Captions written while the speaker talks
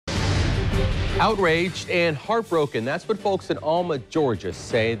Outraged and heartbroken. That's what folks in Alma, Georgia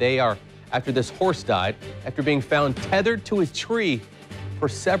say. They are after this horse died after being found tethered to a tree for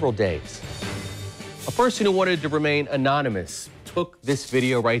several days. A person who wanted to remain anonymous took this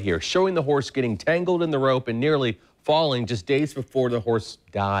video right here, showing the horse getting tangled in the rope and nearly falling just days before the horse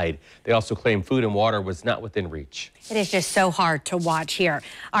died. They also claim food and water was not within reach. It is just so hard to watch here.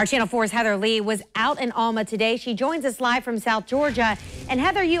 Our Channel 4's Heather Lee was out in Alma today. She joins us live from South Georgia. And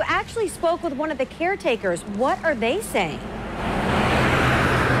Heather, you actually spoke with one of the caretakers. What are they saying?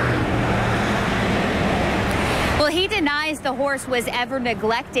 Well, he denies the horse was ever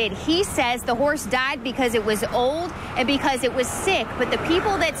neglected. He says the horse died because it was old and because it was sick. But the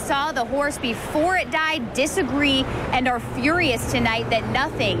people that saw the horse before it died disagree and are furious tonight that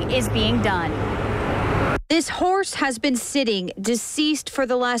nothing is being done. This horse has been sitting deceased for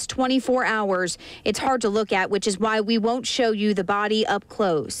the last 24 hours. It's hard to look at, which is why we won't show you the body up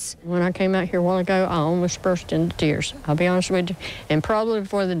close. When I came out here a while ago, I almost burst into tears. I'll be honest with you. And probably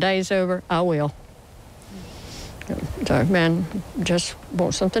before the day's over, I will. So, man, just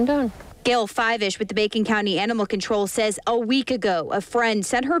want something done. Gail Fivish with the Bacon County Animal Control says a week ago, a friend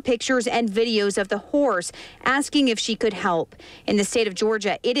sent her pictures and videos of the horse asking if she could help. In the state of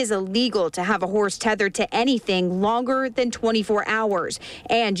Georgia, it is illegal to have a horse tethered to anything longer than 24 hours.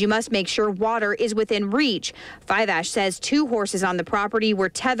 And you must make sure water is within reach. Fivish says 2 horses on the property were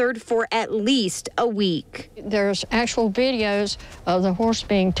tethered for at least a week. There's actual videos of the horse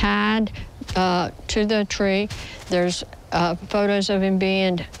being tied to the tree. There's photos of him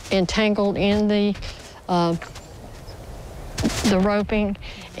being entangled in the roping,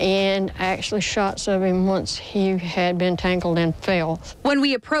 and actually shots of him once he had been tangled and fell. When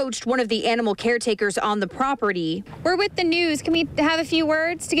we approached one of the animal caretakers on the property, We're with the news. Can we have a few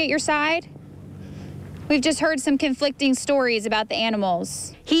words to get your side? We've just heard some conflicting stories about the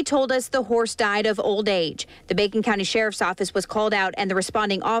animals. he told us the horse died of old age. The Bacon County Sheriff's Office was called out and the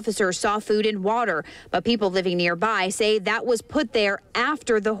responding officer saw food and water, but people living nearby say that was put there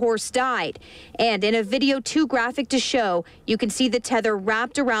after the horse died. And in a video too graphic to show, you can see the tether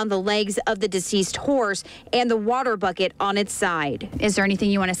wrapped around the legs of the deceased horse and the water bucket on its side. Is there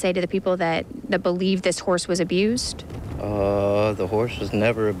anything you want to say to the people that believe this horse was abused? The horse was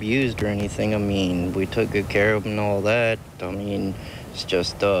never abused or anything. I mean, we took good care of him and all that. I mean, it's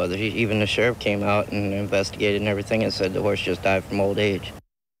just, even the sheriff came out and investigated and everything and said the horse just died from old age.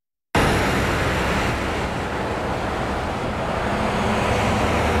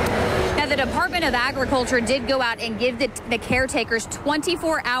 The Department of Agriculture did go out and give the caretakers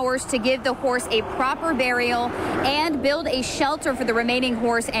 24 hours to give the horse a proper burial and build a shelter for the remaining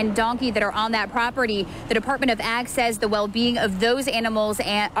horse and donkey that are on that property. The Department of Ag says the well-being of those animals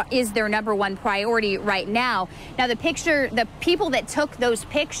is their #1 priority right now. Now, the people that took those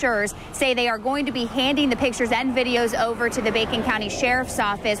pictures say they are going to be handing the pictures and videos over to the Bacon County Sheriff's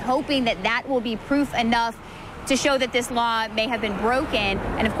Office, hoping that that will be proof enough to show that this law may have been broken.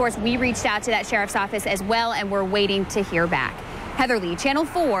 And of course, we reached out to that sheriff's office as well, and we're waiting to hear back. Heather Lee, Channel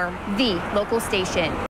 4, the local station.